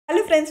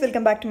Hello friends,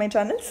 welcome back to my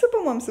channel Super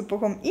Mom Super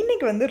Home.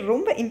 இன்னைக்கு வந்து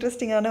ரொம்ப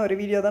இன்ட்ரெஸ்டிங்கான ஒரு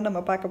வீடியோ தான்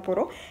நம்ம பார்க்க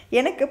போறோம்.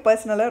 எனக்கு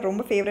பர்சனலா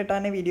ரொம்ப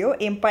ஃபேவரட்டான வீடியோ.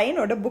 என்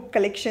பையனோட புக்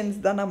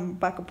கலெக்ஷன்ஸ் தான் நம்ம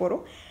பார்க்க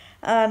போறோம்.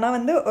 நான்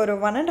வந்து ஒரு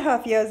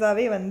 1.5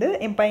 இயர்ஸாவே வந்து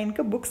என்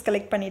பையனுக்கு புக்ஸ்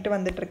கலெக்ட் பண்ணிட்டு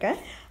வந்துட்டு இருக்கேன்.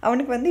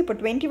 அவனுக்கு வந்து இப்போ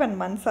 21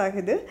 months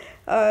ஆகுது.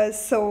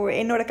 ஸோ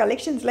என்னோட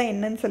கலெக்ஷன்ஸ்லாம்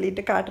என்னன்னு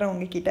சொல்லிட்டு காட்டுறேன்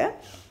உங்ககிட்ட.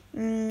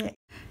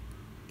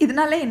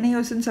 இதனால என்ன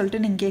யோசுன்னு சொல்லிட்டு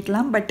நீங்கள்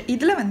கேட்கலாம். பட்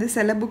இதில் வந்து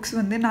சில புக்ஸ்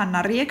வந்து நான்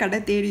நிறைய கடை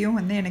தேடியும்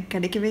வந்து எனக்கு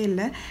கிடைக்கவே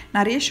இல்லை.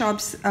 நிறைய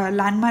ஷாப்ஸ்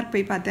லேண்ட்மார்க்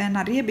போய் பார்த்தேன்,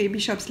 நிறைய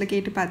பேபி ஷாப்ஸில்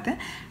கேட்டு பார்த்தேன்.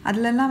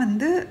 அதிலெல்லாம்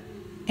வந்து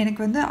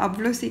எனக்கு வந்து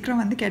அவ்வளோ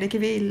சீக்கிரம் வந்து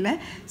கிடைக்கவே இல்லை.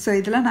 ஸோ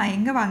இதெல்லாம் நான்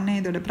எங்கே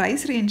வாங்கினேன், இதோட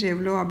ப்ரைஸ் ரேஞ்ச்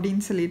எவ்வளோ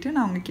அப்படின்னு சொல்லிட்டு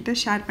நான்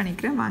உங்ககிட்ட ஷேர்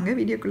பண்ணிக்கிறேன். வாங்க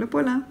வீடியோக்குள்ளே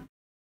போகலாம்.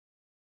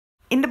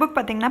 இந்த புக்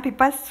பார்த்திங்கன்னா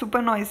பிப்பாஸ்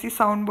சூப்பர் நாய்ஸி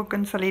சவுண்ட்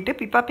புக்குன்னு சொல்லிட்டு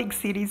பிப்பா பிக்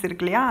சீரீஸ்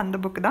இருக்கு இல்லையா, அந்த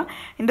புக்கு தான்.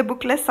 இந்த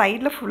புக்கில்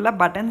சைடில் ஃபுல்லாக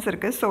பட்டன்ஸ்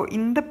இருக்குது. ஸோ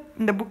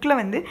இந்த புக்கில்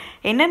வந்து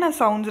என்னென்ன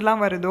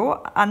சவுண்ட்ஸ்லாம் வருதோ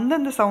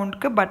அந்தந்த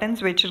சவுண்டுக்கு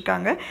பட்டன்ஸ்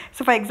வச்சுருக்காங்க.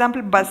 ஸோ ஃபார்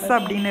எக்ஸாம்பிள் பஸ்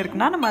அப்படின்னு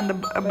இருக்குன்னா நம்ம அந்த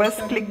பஸ்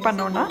கிளிக்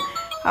பண்ணோன்னா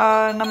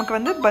நமக்கு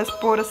வந்து பஸ்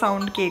போகிற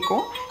சவுண்ட்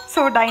கேட்கும்.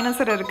 ஸோ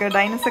டைனோசர் இருக்குது,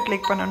 டைனோசர்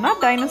கிளிக் பண்ணோன்னா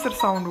டைனோசர்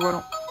சவுண்ட்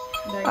வரும்.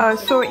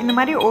 ஸோ இந்த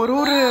மாதிரி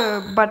ஒரு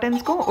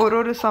பட்டன்ஸ்க்கும்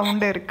ஒரு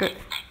சவுண்டு இருக்குது.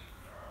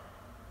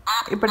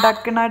 இப்போ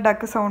டக்குனா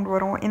டக்கு சவுண்ட்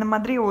வரும். இந்த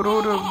மாதிரி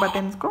ஒரு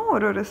பட்டன்ஸ்க்கும்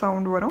ஒரு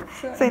சவுண்ட் வரும்.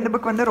 ஸோ இந்த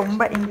புக் வந்து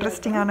ரொம்ப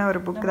இன்ட்ரெஸ்டிங்கான ஒரு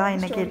புக் தான்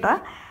என்ன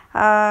கேட்டால்.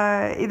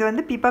 இது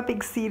வந்து பிப்பா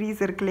பிக்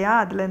சீரீஸ் இருக்கு இல்லையா,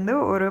 அதுலேருந்து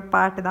ஒரு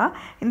பாட்டு தான்.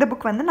 இந்த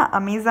புக் வந்து நான்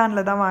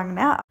அமேசானில் தான்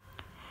வாங்கினேன்.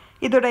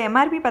 இதோட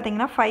எம்ஆர்பி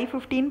பார்த்திங்கன்னா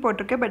 515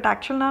 போட்டிருக்கு. பட்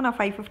ஆக்சுவலாக நான்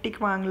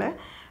 550க்கு வாங்கலை,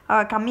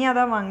 கம்மியாக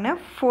தான்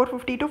வாங்கினேன்.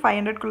 450 to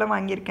 500க்குள்ளே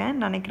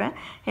வாங்கியிருக்கேன் நினைக்கிறேன்.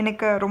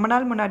 எனக்கு ரொம்ப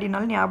நாள்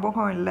முன்னாடினாலும்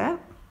ஞாபகம் இல்லை.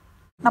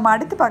 நம்ம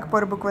அடுத்து பார்க்க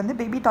போகிற புக் வந்து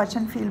baby touch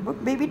and feel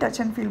book. Baby touch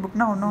and feel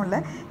புக்னால் ஒன்றும் இல்லை,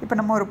 இப்போ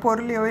நம்ம ஒரு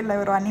பொருளையோ இல்லை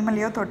ஒரு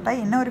அனிமலையோ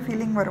தொட்டால் என்ன ஒரு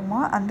ஃபீலிங் வருமோ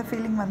அந்த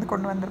ஃபீலிங் வந்து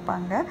கொண்டு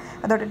வந்திருப்பாங்க.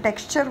 அதோட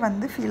டெக்ஸ்சர்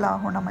வந்து ஃபீல்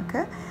ஆகும்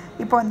நமக்கு.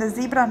 இப்போ அந்த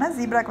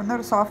ஜீப்ராக்கு வந்து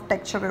ஒரு சாஃப்ட்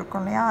டெக்ஸ்சர்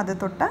இருக்கும் இல்லையா,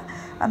 அது தொட்டால்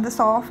அந்த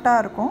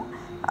சாஃப்டாக இருக்கும்.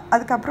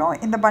 அதுக்கப்புறம்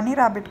இந்த பன்னி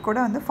ராபிட் கூட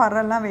வந்து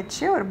ஃபரெல்லாம்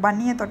வச்சு ஒரு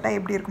பன்னியை தொட்டால்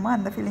எப்படி இருக்குமோ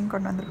அந்த ஃபீலிங்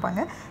கொண்டு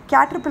வந்திருப்பாங்க.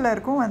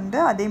 கேட்ரிபில்லருக்கும் வந்து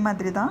அதே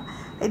மாதிரி தான்.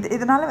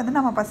 இதனால் வந்து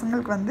நம்ம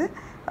பசங்களுக்கு வந்து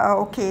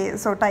ஓகே,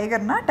 ஸோ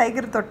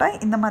டைகர் தொட்டால்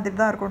இந்த மாதிரி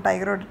தான் இருக்கும்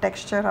டைகரோட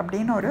டெக்ஸ்சர்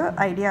அப்படின்னு ஒரு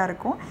ஐடியா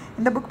இருக்கும்.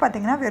 இந்த புக்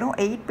பார்த்திங்கன்னா வெறும்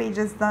 8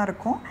 pages தான்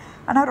இருக்கும்.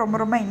 ஆனால்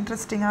ரொம்ப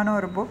இன்ட்ரெஸ்டிங்கான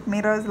ஒரு புக்.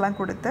 மிரர்ஸ்லாம்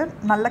கொடுத்து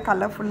நல்ல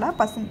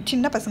கலர்ஃபுல்லாக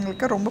சின்ன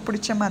பசங்களுக்கு ரொம்ப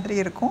பிடிச்ச மாதிரி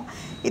இருக்கும்.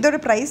 இதோட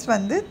ப்ரைஸ்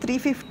வந்து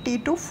 350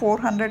 to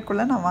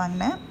 400க்குள்ளே நான்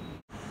வாங்கினேன்.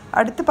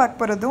 அடுத்து பார்க்க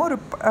போகிறதும் ஒரு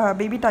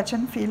baby touch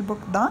and feel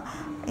book தான்.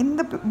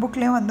 இந்த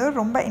புக்லேயும் வந்து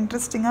ரொம்ப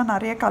இன்ட்ரெஸ்டிங்காக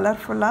நிறைய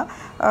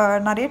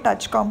கலர்ஃபுல்லாக நிறைய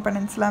டச்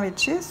காம்பனன்ட்ஸ்லாம்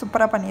வச்சு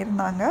சூப்பராக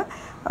பண்ணியிருந்தாங்க.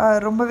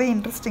 ரொம்பவே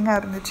இன்ட்ரெஸ்டிங்காக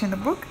இருந்துச்சு இந்த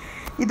புக்.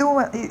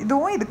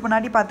 இதுவும் இதுக்கு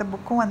முன்னாடி பார்த்த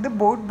புக்கும் வந்து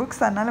போர்ட்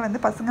புக்ஸ், அதனால்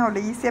வந்து பசங்க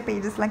அவ்வளோ ஈஸியாக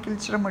பேஜஸ்லாம்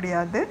கிழிச்சிட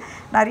முடியாது.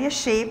 நிறைய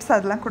ஷேப்ஸ்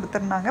அதெல்லாம்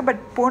கொடுத்துருந்தாங்க.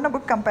 பட் போன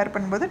புக் கம்பேர்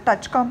பண்ணும்போது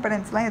டச்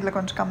காம்பனன்ட்ஸ்லாம் இதில்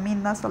கொஞ்சம்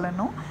கம்மின்னு தான்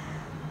சொல்லணும்.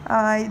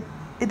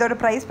 இதோட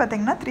ப்ரைஸ்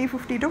பார்த்திங்கன்னா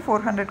 350 to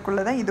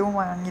 400க்குள்ளே தான்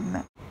இதுவும்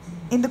வாங்கியிருந்தேன்.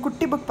 இந்த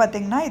குட்டி புக்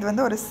பார்த்திங்கன்னா இது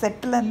வந்து ஒரு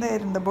செட்லேருந்து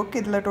இருந்த புக்.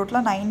 இதில்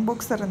டோட்டலாக 9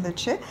 books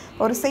இருந்துச்சு.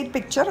 ஒரு சைட்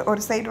பிக்சர்,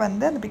 ஒரு சைடு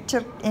வந்து அந்த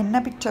பிக்சர்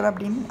என்ன பிக்சர்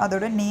அப்படின்னு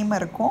அதோட நேம்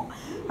இருக்கும்.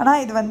 ஆனால்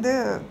இது வந்து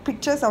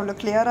பிக்சர்ஸ் அவ்வளோ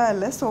கிளியராக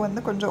இல்லை. ஸோ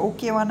வந்து கொஞ்சம்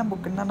ஓகேவான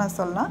புக்குன்னு தான் நான்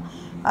சொல்லலாம்.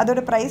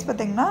 அதோட ப்ரைஸ்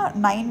பார்த்திங்கன்னா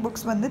 9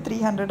 books வந்து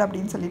 300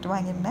 அப்படின்னு சொல்லிட்டு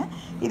வாங்கியிருந்தேன்.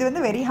 இது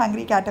வந்து வெரி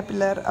ஹங்க்ரி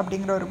கேட்டர்பில்லர்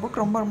அப்படிங்கிற ஒரு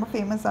புக். ரொம்ப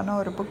ஃபேமஸான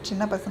ஒரு புக்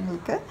சின்ன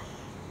பசங்களுக்கு.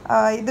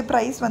 இது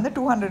ப்ரைஸ் வந்து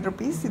 200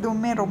 rupees.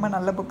 இதுவுமே ரொம்ப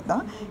நல்ல புக்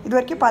தான். இது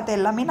வரைக்கும் பார்த்த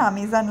எல்லாமே நான்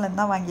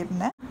அமேசான்லேருந்து தான்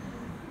வாங்கியிருந்தேன்.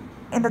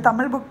 இந்த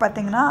தமிழ் புக்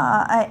பார்த்திங்கன்னா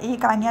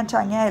கானியா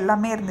சானியா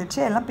எல்லாமே இருந்துச்சு.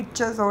 எல்லாம்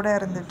பிக்சர்ஸோடு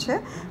இருந்துச்சு.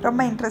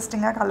 ரொம்ப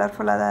இன்ட்ரெஸ்டிங்காக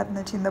கலர்ஃபுல்லாக தான்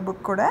இருந்துச்சு இந்த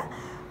புக் கூட.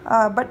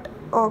 பட்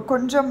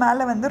கொஞ்சம்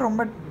மேலே வந்து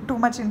ரொம்ப டூ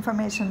மச்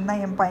இன்ஃபர்மேஷன்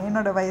தான் என்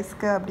பையனோட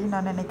வயசுக்கு அப்படின்னு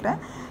நான்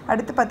நினைக்கிறேன்.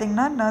 அடுத்து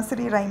பார்த்திங்கன்னா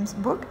நர்சரி ரைம்ஸ்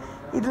புக்.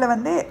 இதில்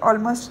வந்து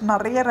ஆல்மோஸ்ட்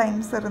நிறைய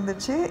ரைம்ஸ்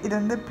இருந்துச்சு. இது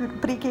வந்து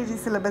ப்ரீகேஜி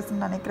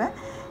சிலபஸ்ன்னு நினைக்கிறேன்.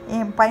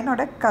 என்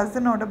பையனோட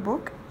கசினோட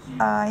புக்.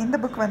 இந்த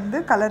புக் வந்து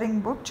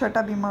colouring book,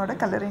 Chhota பீமாவோட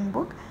colouring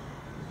book.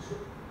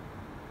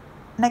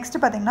 Next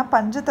பார்த்திங்கன்னா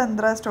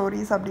பஞ்சதந்திரா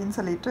ஸ்டோரிஸ் அப்படின்னு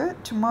சொல்லிட்டு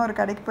சும்மா ஒரு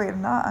கடைக்கு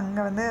போயிருந்தா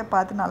அங்கே வந்து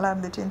பார்த்து நல்லா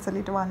இருந்துச்சுன்னு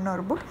சொல்லிட்டு வாங்கின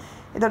ஒரு புக்.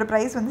 இதோட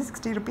ப்ரைஸ் வந்து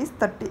 60 rupees.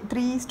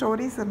 33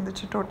 stories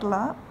இருந்துச்சு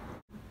டோட்டலாக.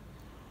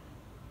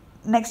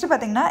 நெக்ஸ்ட்டு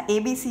பார்த்திங்கன்னா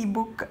ஏபிசி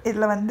புக்.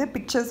 இதில் வந்து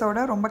பிக்சர்ஸோட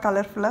ரொம்ப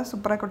கலர்ஃபுல்லாக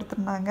சூப்பராக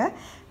கொடுத்துருந்தாங்க.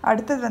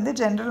 அடுத்தது வந்து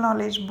ஜென்ரல்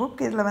நாலேஜ்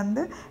புக். இதில்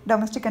வந்து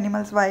domestic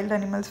animals, wild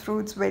animals,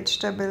 fruits,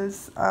 vegetables,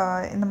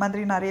 இந்த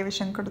மாதிரி நிறைய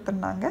விஷயம்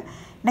கொடுத்துருந்தாங்க.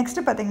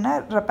 நெக்ஸ்ட்டு பார்த்திங்கன்னா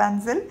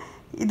ரப்பான்சில்.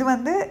 இது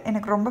வந்து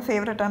எனக்கு ரொம்ப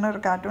ஃபேவரட்டான ஒரு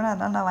கார்ட்டூன்,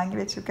 அதனால் நான் வாங்கி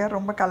வச்சுருக்கேன்.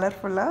 ரொம்ப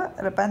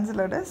கலர்ஃபுல்லாக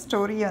ரப்பான்சிலோட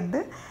ஸ்டோரியை வந்து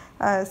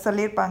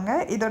சொல்லியிருப்பாங்க.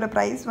 இதோட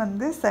ப்ரைஸ்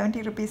வந்து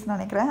 70 rupees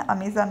நினைக்கிறேன்.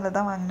 அமேசானில்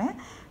தான் வாங்கினேன்.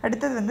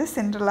 அடுத்தது வந்து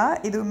சிண்ட்ரெல்லா.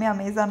 இதுவுமே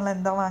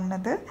அமேசான்லேருந்து தான்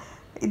வாங்கினது.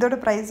 இதோட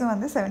ப்ரைஸும்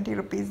வந்து 70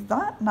 rupees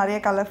தான். நிறைய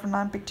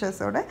கலர்ஃபுல்லான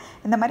பிக்சர்ஸோட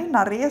இந்த மாதிரி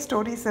நிறைய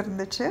ஸ்டோரிஸ்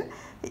இருந்துச்சு.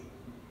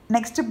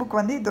 நெக்ஸ்ட்டு புக்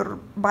வந்து இது ஒரு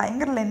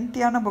பயங்கர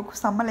லென்த்தியான புக்,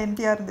 செம்ம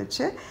லென்த்தியாக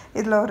இருந்துச்சு.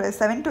 இதில் ஒரு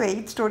 7 to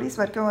 8 stories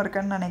வரைக்கும்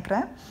இருக்குன்னு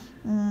நினைக்கிறேன்.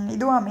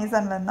 இதுவும்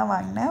அமேசானில் தான்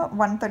வாங்கினேன்.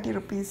 130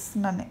 ருபீஸ்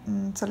நான்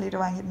சொல்லிட்டு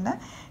வாங்கியிருந்தேன்.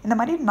 இந்த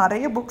மாதிரி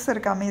நிறைய புக்ஸ்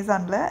இருக்குது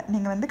அமேசானில்.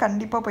 நீங்கள் வந்து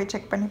கண்டிப்பாக போய்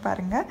செக் பண்ணி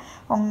பாருங்கள்.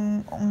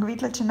 உங்கள்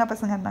வீட்டில் சின்ன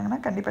பசங்க இருந்தாங்கன்னா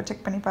கண்டிப்பாக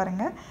செக் பண்ணி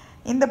பாருங்கள்.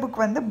 இந்த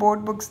புக் வந்து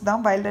போர்ட் புக்ஸ்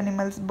தான். Wild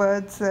animals,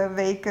 birds,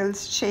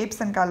 vehicles,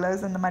 shapes and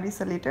colours இந்த மாதிரி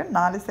சொல்லிட்டு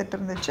 4 செட்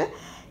இருந்துச்சு.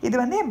 இது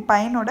வந்து என்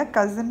பையனோட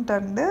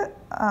கசின்கிட்டருந்து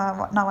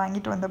நான்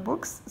வாங்கிட்டு வந்த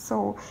புக்ஸ். ஸோ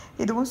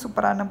இதுவும்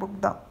சூப்பரான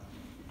புக் தான்.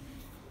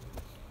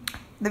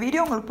 இந்த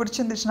வீடியோ உங்களுக்கு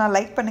பிடிச்சிருந்துச்சுன்னா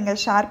லைக் பண்ணுங்கள்,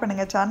 ஷேர்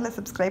பண்ணுங்கள், சேனலை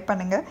சப்ஸ்கிரைப்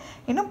பண்ணுங்கள்.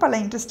 இன்னும்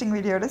பல இன்ட்ரெஸ்டிங்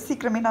வீடியோட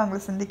சீக்கிரமே நான்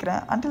உங்களை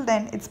சந்திக்கிறேன். Until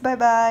then, it's bye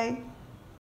bye.